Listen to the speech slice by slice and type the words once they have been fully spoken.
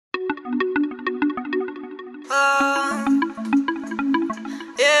Yeah.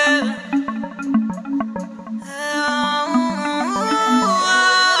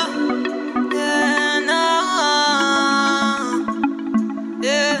 Yeah, no.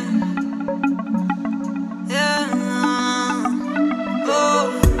 Yeah. Yeah. Oh.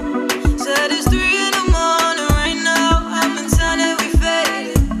 Said it's 3 in the morning right now. I've been telling we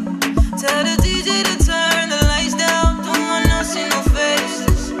faded. Tell the DJ to turn the lights down. Don't wanna see no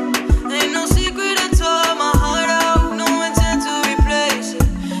faces. Ain't no secret I tore my heart out. No intent to replace it.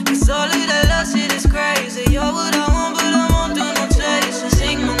 Cause all of that love shit is crazy. You're what I want, but I won't do no chasing.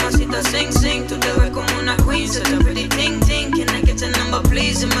 Sing, mamacita, sing, sing. Tú te ves como una queen, such a pretty ting, ting. Can I get your number,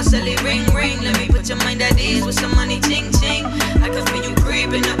 please? In my celly, ring, ring. Let me put your mind at ease with some money, ting, ting. I can feel you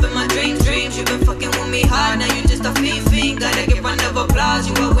creeping up in my dreams. You been fucking with me hard, now you just a fiend. Gotta give round of applause.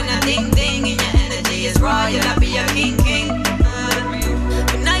 You up when I ding, ding. And your energy is raw, you'll I be a king, king.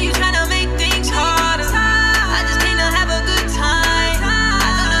 But now you tryna make things harder. I just came to have a good time. I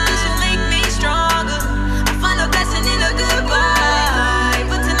know that this will make me stronger. I find a blessing in a goodbye.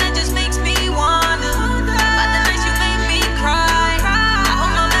 But tonight just makes me wonder about the nights you made me cry. I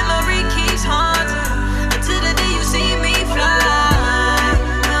hope my memory keeps haunting until the day you see me fly.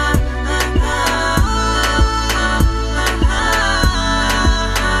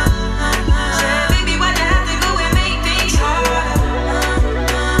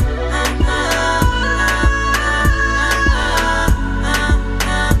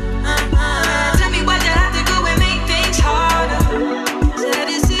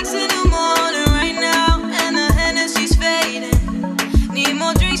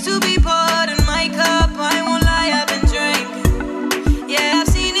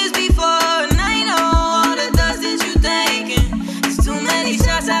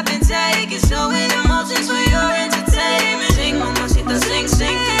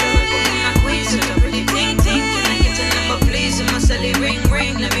 Ring,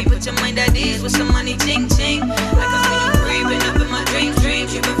 ring, let me put your mind at ease with some money, ting,